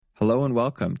Hello and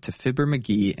welcome to Fibber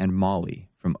McGee and Molly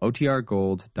from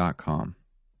OTRGold.com.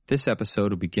 This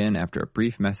episode will begin after a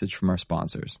brief message from our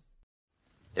sponsors.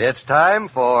 It's time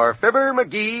for Fibber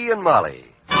McGee and Molly.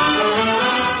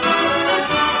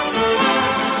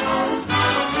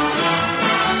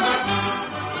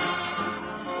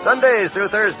 Sundays through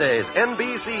Thursdays,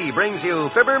 NBC brings you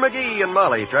Fibber McGee and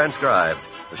Molly transcribed.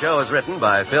 The show is written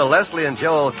by Phil Leslie and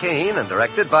Joel Kane and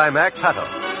directed by Max Hutto.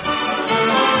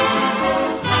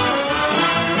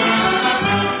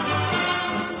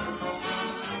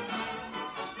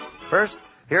 First,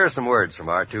 here are some words from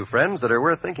our two friends that are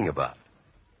worth thinking about.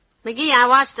 McGee, I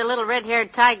watched a little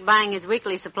red-haired tyke buying his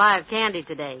weekly supply of candy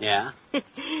today. Yeah?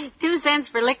 2 cents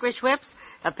for licorice whips,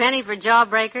 a penny for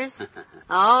jawbreakers.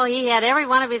 Oh, he had every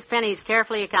one of his pennies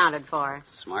carefully accounted for.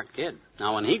 Smart kid.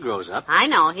 Now, when he grows up... I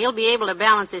know. He'll be able to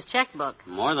balance his checkbook.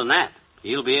 More than that.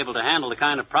 He'll be able to handle the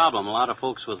kind of problem a lot of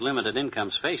folks with limited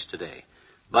incomes face today.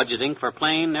 Budgeting for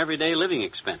plain, everyday living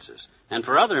expenses. And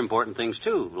for other important things,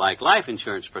 too, like life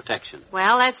insurance protection.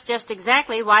 Well, that's just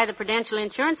exactly why the Prudential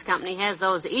Insurance Company has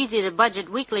those easy-to-budget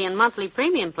weekly and monthly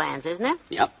premium plans, isn't it?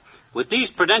 Yep. With these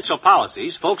Prudential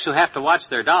policies, folks who have to watch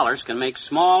their dollars can make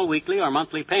small weekly or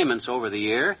monthly payments over the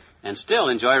year and still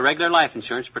enjoy regular life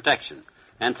insurance protection.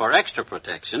 And for extra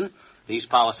protection, these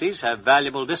policies have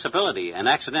valuable disability and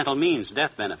accidental means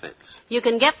death benefits. You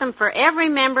can get them for every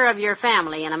member of your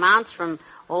family in amounts from,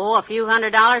 a few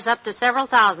 $100s up to several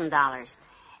 $1,000s.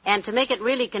 And to make it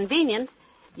really convenient,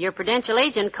 your Prudential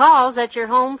agent calls at your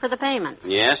home for the payments.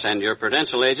 Yes, and your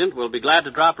Prudential agent will be glad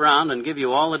to drop around and give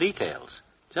you all the details.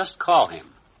 Just call him.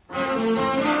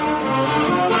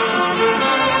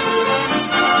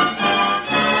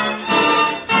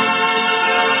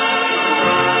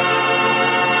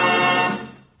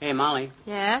 Hey, Molly.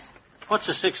 Yes? What's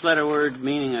a 6-letter word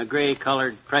meaning a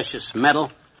gray-colored precious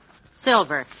metal?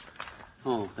 Silver.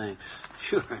 Oh, thanks.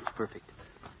 Sure, it's perfect.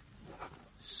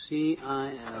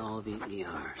 Silver,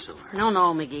 silver. No,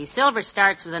 McGee. Silver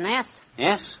starts with an S.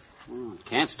 S? Well, it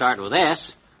can't start with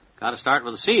S. Got to start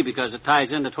with a C because it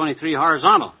ties into 23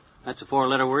 horizontal. That's a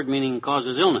 4-letter word meaning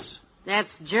causes illness.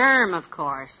 That's germ, of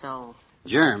course, so...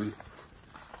 Germ?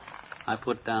 I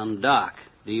put down Doc.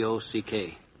 D-O-C-K.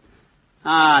 These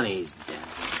damn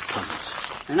puzzles.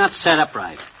 They're not set up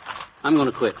right. I'm going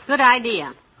to quit. Good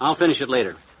idea. I'll finish it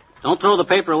later. Don't throw the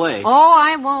paper away. Oh,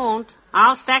 I won't.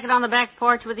 I'll stack it on the back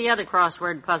porch with the other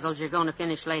crossword puzzles you're going to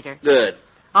finish later. Good.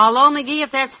 Although, McGee,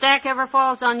 if that stack ever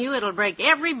falls on you, it'll break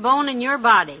every bone in your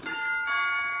body.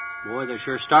 Boy, they're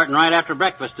sure starting right after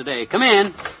breakfast today. Come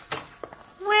in.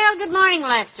 Well, good morning,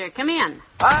 Lester. Come in.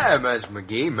 Hi, Miss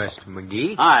McGee, Mr.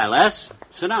 McGee. Hi, Les.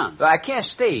 Sit down. I can't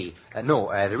stay.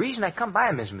 The reason I come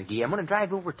by, Miss McGee, I'm going to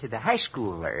drive over to the high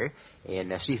school there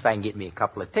and see if I can get me a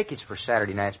couple of tickets for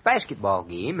Saturday night's basketball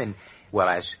game. And, well,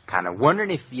 I was kind of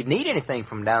wondering if you'd need anything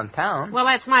from downtown. Well,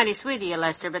 that's mighty sweet of you,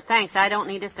 Lester, but thanks, I don't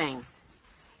need a thing.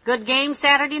 Good game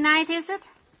Saturday night, is it?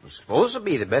 It's supposed to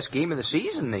be the best game of the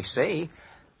season, they say.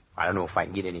 I don't know if I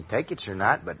can get any tickets or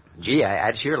not, but, gee,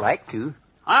 I'd sure like to.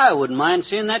 I wouldn't mind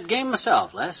seeing that game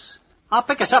myself, Les. I'll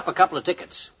pick us up a couple of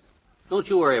tickets. Don't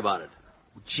you worry about it.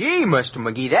 Gee, Mr.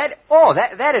 McGee,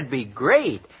 that'd be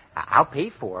great. I'll pay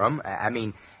for them.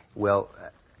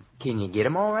 Can you get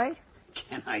them all right?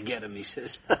 Can I get them, he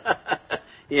says.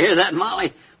 You hear that,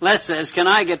 Molly? Les says, can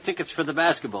I get tickets for the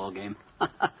basketball game?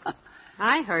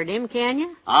 I heard him, can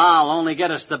you? I'll only get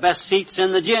us the best seats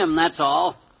in the gym, that's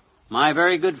all. My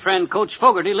very good friend, Coach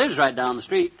Fogarty, lives right down the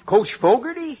street. Coach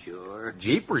Fogarty? Sure.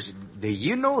 Jeepers, do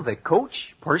you know the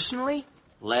coach personally?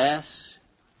 Les,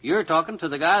 you're talking to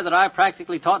the guy that I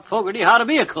practically taught Fogarty how to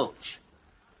be a coach.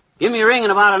 Give me a ring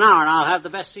in about an hour and I'll have the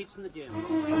best seats in the gym.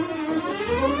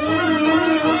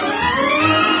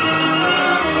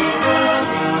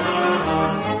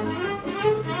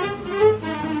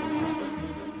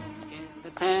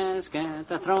 Get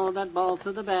to throw that ball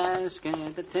to the basket.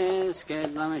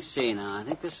 Let me see now. I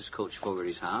think this is Coach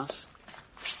Fogarty's house.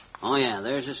 Oh, yeah,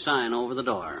 there's a sign over the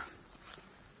door.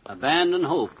 Abandon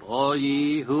hope, all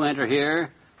ye who enter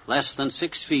here, less than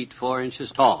 6 feet 4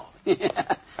 inches tall. This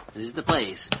is the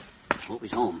place. Hope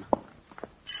he's home.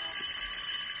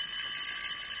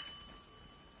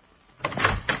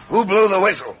 Who blew the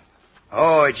whistle?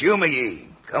 Oh, it's you, McGee.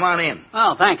 Come on in.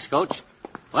 Well, thanks, Coach.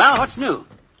 Well, what's new?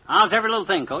 How's every little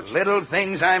thing, Coach? Little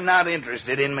things I'm not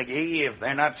interested in, McGee. If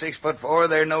they're not 6'4",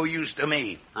 they're no use to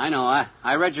me. I know.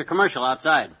 I read your commercial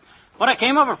outside. What I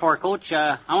came over for, Coach,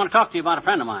 I want to talk to you about a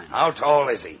friend of mine. How tall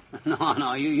is he?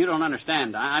 No, you don't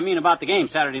understand. I mean about the game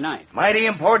Saturday night. Mighty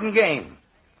important game.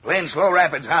 Playing Slow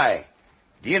Rapids High.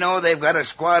 Do you know they've got a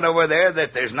squad over there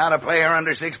that there's not a player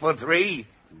under 6'3"?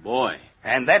 Boy.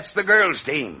 And that's the girls'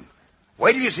 team.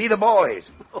 Wait till you see the boys.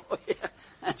 Oh, yeah.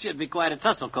 That should be quite a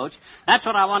tussle, Coach. That's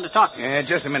what I wanted to talk to you. Yeah,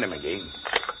 just a minute, McGee.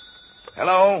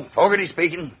 Hello, Fogarty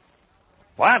speaking.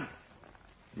 What?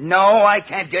 No, I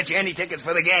can't get you any tickets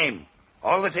for the game.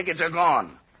 All the tickets are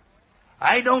gone.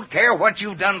 I don't care what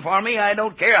you've done for me. I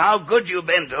don't care how good you've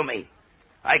been to me.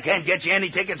 I can't get you any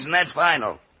tickets, and that's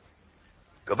final.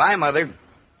 Goodbye, Mother.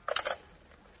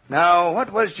 Now,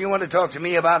 what was it you want to talk to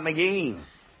me about, McGee?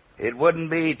 It wouldn't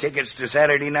be tickets to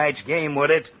Saturday night's game,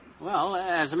 would it? Well,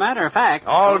 as a matter of fact...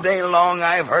 All day long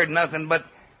I've heard nothing but,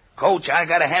 Coach, I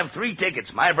gotta have 3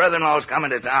 tickets. My brother-in-law's coming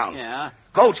to town. Yeah?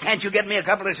 Coach, can't you get me a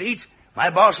couple of seats? My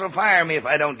boss will fire me if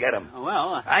I don't get them.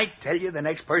 Well... I tell you, the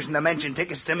next person to mention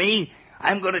tickets to me,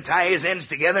 I'm going to tie his ends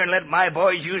together and let my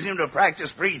boys use him to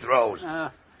practice free throws.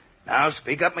 Now,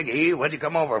 speak up, McGee. What'd you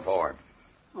come over for?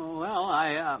 Well,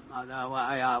 I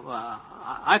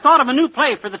thought of a new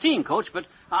play for the team, Coach, but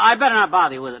I better not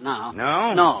bother you with it now.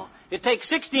 No? No. It takes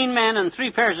 16 men and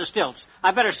 3 pairs of stilts.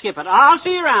 I better skip it. I'll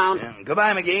see you around.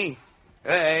 Goodbye, McGee.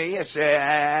 Yes,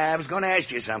 I was going to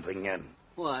ask you something.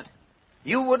 What?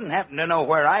 You wouldn't happen to know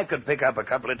where I could pick up a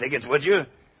couple of tickets, would you?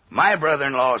 My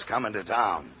brother-in-law's coming to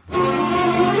town.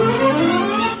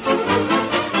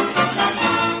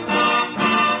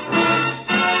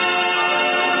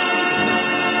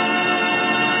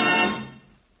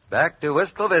 Back to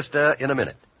Wistful Vista in a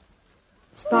minute.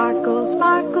 Sparkle,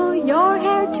 sparkle, your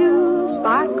hair too.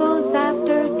 Sparkles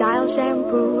after Dial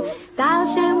shampoo.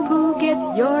 Dial shampoo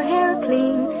gets your hair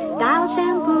clean. Dial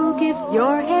shampoo gives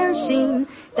your hair sheen.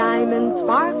 Diamond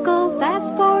sparkle,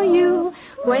 that's for you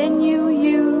when you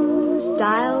use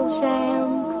Dial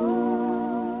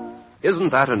shampoo. Isn't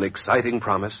that an exciting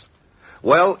promise?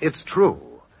 Well, it's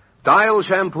true. Dial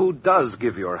shampoo does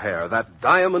give your hair that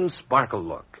diamond sparkle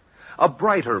look. A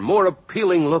brighter, more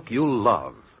appealing look you'll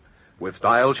love. With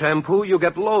Dial shampoo, you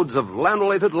get loads of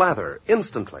lanolated lather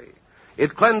instantly.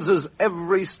 It cleanses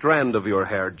every strand of your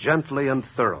hair gently and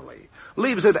thoroughly,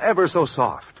 leaves it ever so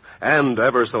soft and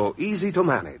ever so easy to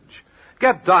manage.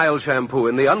 Get Dial shampoo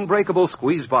in the unbreakable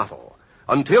squeeze bottle.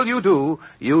 Until you do,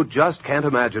 you just can't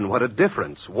imagine what a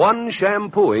difference one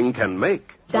shampooing can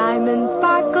make. Diamond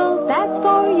sparkle, that's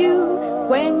for you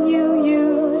when you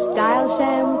use Dial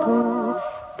shampoo.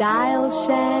 Dial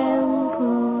shampoo.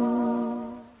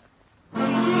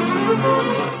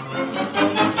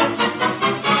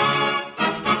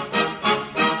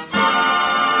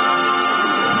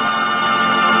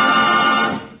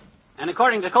 And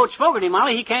according to Coach Fogarty,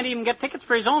 Molly, he can't even get tickets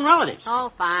for his own relatives.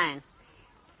 Oh, fine.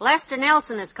 Lester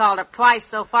Nelson has called up twice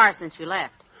so far since you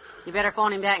left. You better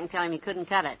phone him back and tell him you couldn't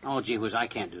cut it. Oh, gee whiz, I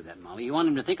can't do that, Molly. You want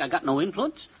him to think I got no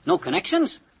influence? No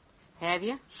connections? Have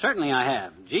you? Certainly I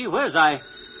have. Gee whiz,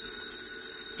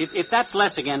 If that's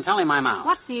Les again, tell him I'm out.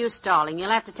 What's the use stalling?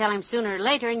 You'll have to tell him sooner or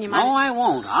later, and you might... No, I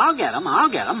won't. I'll get him.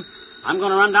 I'm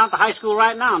going to run down to high school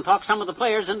right now and talk some of the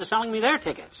players into selling me their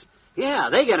tickets. Yeah,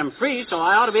 they get them free, so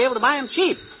I ought to be able to buy them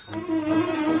cheap.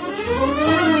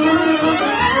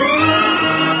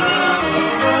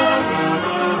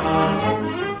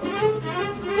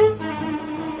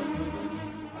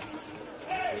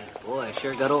 Boy, I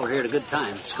sure got over here at a good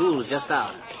time. School is just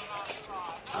out.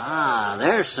 Ah,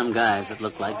 there's some guys that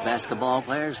look like basketball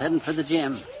players heading for the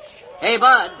gym. Hey,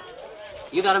 Bud,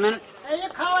 you got a minute? Are you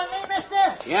calling me,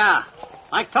 mister? Yeah,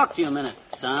 I'd like to talk to you a minute,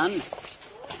 son.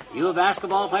 You a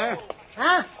basketball player?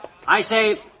 Huh? I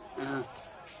say,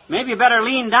 maybe you better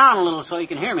lean down a little so you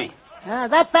can hear me.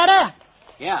 That better?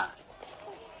 Yeah.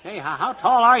 Hey, how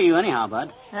tall are you anyhow,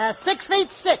 Bud?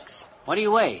 6'6". What do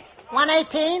you weigh?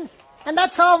 118, and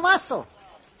that's all muscle.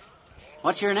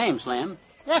 What's your name, Slim?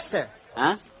 Yes, sir.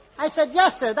 Huh? I said,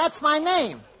 yes, sir, that's my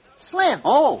name. Slim.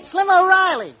 Oh. Slim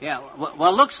O'Reilly. Yeah,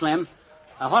 well, look, Slim,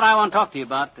 what I want to talk to you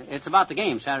about, it's about the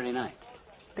game Saturday night.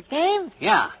 The game?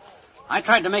 Yeah. I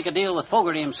tried to make a deal with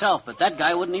Fogarty himself, but that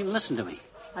guy wouldn't even listen to me.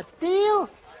 A deal?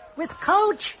 With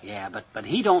Coach? Yeah, but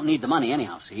he don't need the money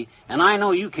anyhow, see? And I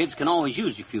know you kids can always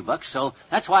use a few bucks, so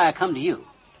that's why I come to you.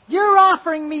 You're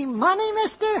offering me money,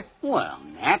 mister? Well,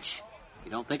 Natch,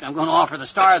 you don't think I'm going to offer the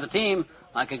star of the team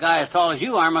like a guy as tall as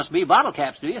you are must be bottle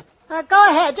caps, do you? Go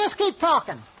ahead, just keep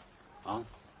talking. Well,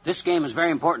 this game is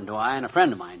very important to I and a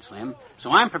friend of mine, Slim.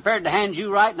 So I'm prepared to hand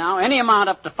you right now any amount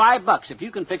up to $5 if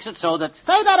you can fix it so that...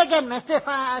 Say that again, mister. If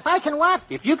I can what?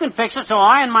 If you can fix it so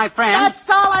I and my friend... That's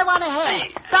all I want to hear.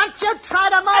 Hey. Don't you try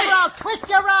to move or I'll twist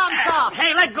your arms off.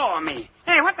 Hey, let go of me.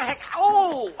 Hey, what the heck?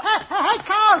 Oh! Hey,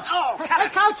 Coach. Oh, Hey,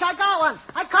 Coach, I got one.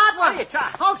 I caught one. Hey,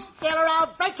 try. Hold still or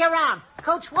I'll break your arm.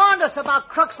 Coach warned us about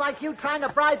crooks like you trying to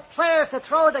bribe players to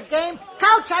throw the game.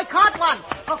 Coach, I caught one.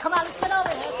 Oh, come on, let's get over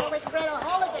here so we can get a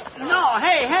hold of this. No,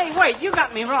 hey, wait. You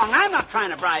got me wrong. I'm not trying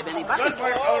to bribe anybody. Good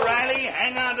work, O'Reilly.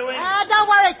 Hang on to him. Don't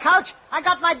worry, Coach. I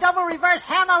got my double reverse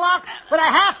hammerlock with a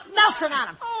half Nelson on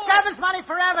him. Grab his money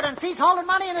for evidence. He's holding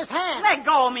money in his hand. Let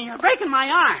go of me. You're breaking my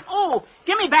arm. Oh,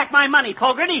 give me back my money,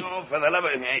 Fogarty. Oh, for the love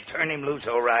of turn him loose,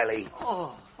 O'Reilly.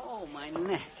 Oh, my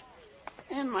neck.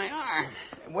 And my arm.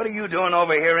 What are you doing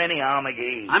over here anyhow,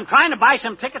 McGee? I'm trying to buy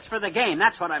some tickets for the game.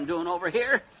 That's what I'm doing over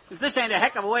here. If this ain't a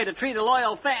heck of a way to treat a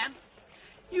loyal fan.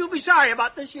 You'll be sorry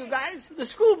about this, you guys. The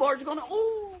school board's gonna...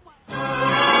 Oh,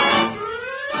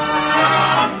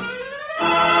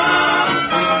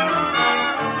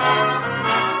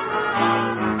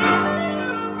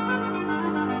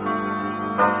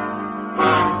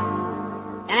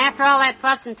 And after all that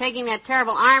fuss and taking that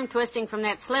terrible arm twisting from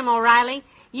that Slim O'Reilly,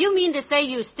 you mean to say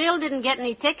you still didn't get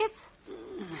any tickets?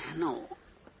 No.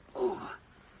 Oh.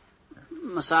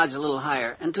 Massage a little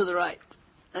higher and to the right.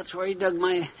 That's where he dug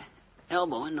my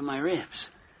elbow into my ribs.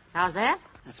 How's that?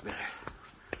 That's better.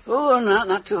 Oh,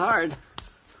 not too hard.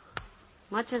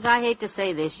 Much as I hate to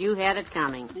say this, you had it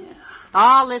coming. Yeah.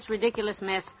 All this ridiculous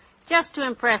mess just to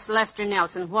impress Lester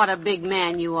Nelson. What a big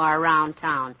man you are around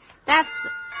town.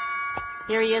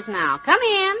 Here he is now. Come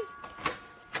in.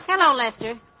 Hello,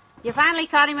 Lester. You finally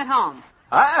caught him at home.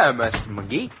 Hi, Mr.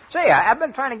 McGee. Say, I've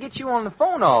been trying to get you on the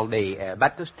phone all day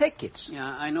about those tickets. Yeah,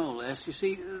 I know, Les. You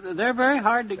see, they're very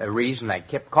hard to... The reason I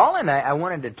kept calling, I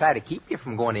wanted to try to keep you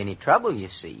from going to any trouble, you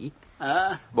see.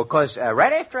 Because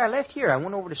right after I left here, I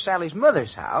went over to Sally's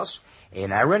mother's house,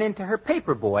 and I run into her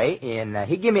paper boy, and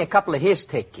he gave me a couple of his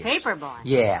tickets. Paper boy?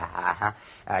 Yeah,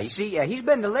 you see, he's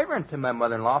been delivering to my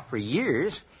mother-in-law for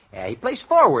years. He plays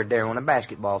forward there on a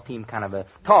basketball team, kind of a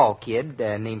tall kid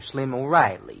named Slim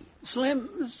O'Reilly. Slim?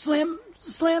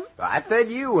 I tell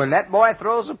you, when that boy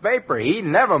throws a paper, he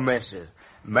never misses.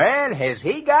 Man, has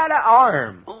he got an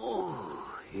arm.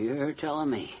 Oh, you're telling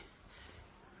me.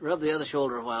 Rub the other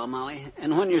shoulder a while, Molly.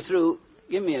 And when you're through,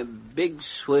 give me a big,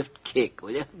 swift kick,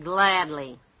 will you?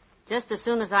 Gladly. Just as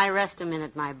soon as I rest a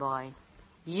minute, my boy.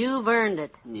 You've earned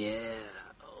it. Yeah.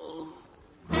 Oh.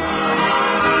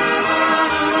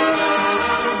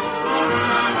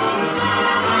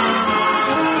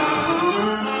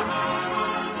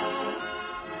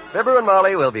 Fibber and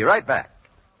Molly will be right back.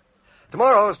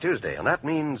 Tomorrow's Tuesday, and that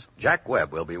means Jack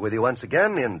Webb will be with you once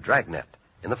again in Dragnet,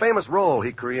 in the famous role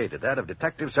he created, that of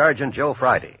Detective Sergeant Joe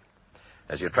Friday.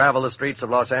 As you travel the streets of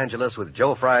Los Angeles with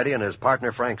Joe Friday and his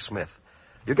partner Frank Smith,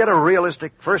 you get a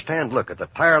realistic, first-hand look at the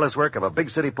tireless work of a big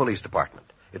city police department.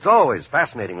 It's always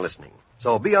fascinating listening,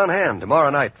 so be on hand tomorrow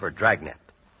night for Dragnet.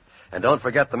 And don't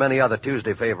forget the many other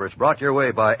Tuesday favorites brought your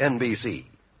way by NBC.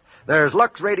 There's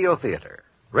Lux Radio Theater,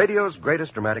 radio's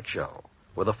greatest dramatic show,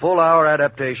 with a full-hour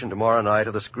adaptation tomorrow night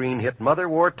of the screen hit Mother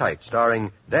Wore Tight,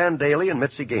 starring Dan Daly and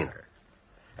Mitzi Gaynor.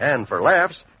 And for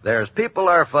laughs, there's People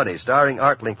Are Funny, starring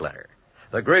Art Linkletter,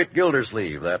 the great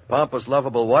Gildersleeve, that pompous,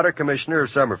 lovable water commissioner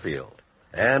of Summerfield,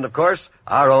 and, of course,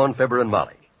 our own Fibber and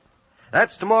Molly.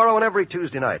 That's tomorrow and every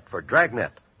Tuesday night for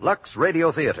Dragnet, Lux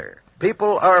Radio Theater,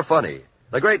 People Are Funny,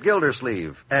 the great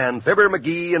Gildersleeve, and Fibber,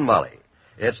 McGee, and Molly.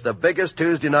 It's the biggest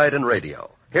Tuesday night in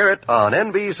radio. Hear it on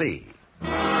NBC.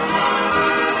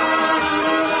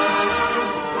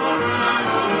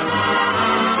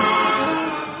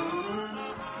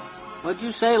 What'd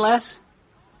you say, Les?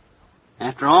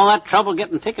 After all that trouble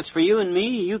getting tickets for you and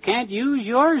me, you can't use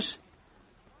yours?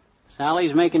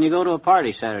 Sally's making you go to a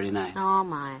party Saturday night. Oh,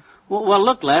 my. Well,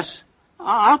 look, Les,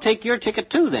 I'll take your ticket,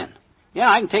 too, then.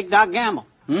 Yeah, I can take Doc Gamble.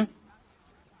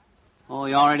 Oh,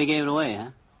 you already gave it away, huh?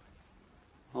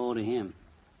 Oh, to him.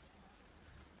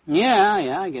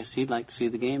 Yeah, I guess he'd like to see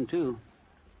the game, too.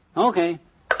 Okay.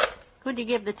 Who'd you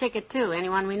give the ticket to?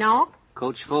 Anyone we know?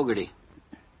 Coach Fogarty.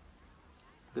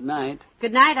 Good night.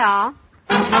 Good night, all.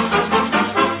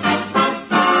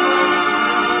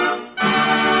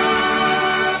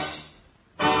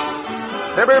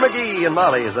 Fibber, McGee, and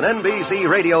Molly is an NBC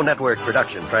Radio Network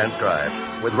production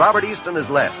transcribed, with Robert Easton as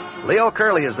Les, Leo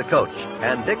Curley as the coach,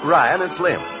 and Dick Ryan as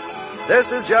Slim. This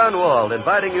is John Wald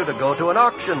inviting you to go to an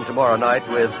auction tomorrow night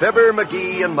with Fibber,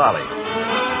 McGee, and Molly.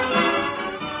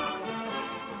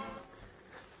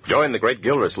 Join the great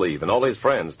Gildersleeve and all his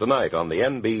friends tonight on the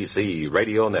NBC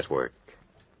Radio Network.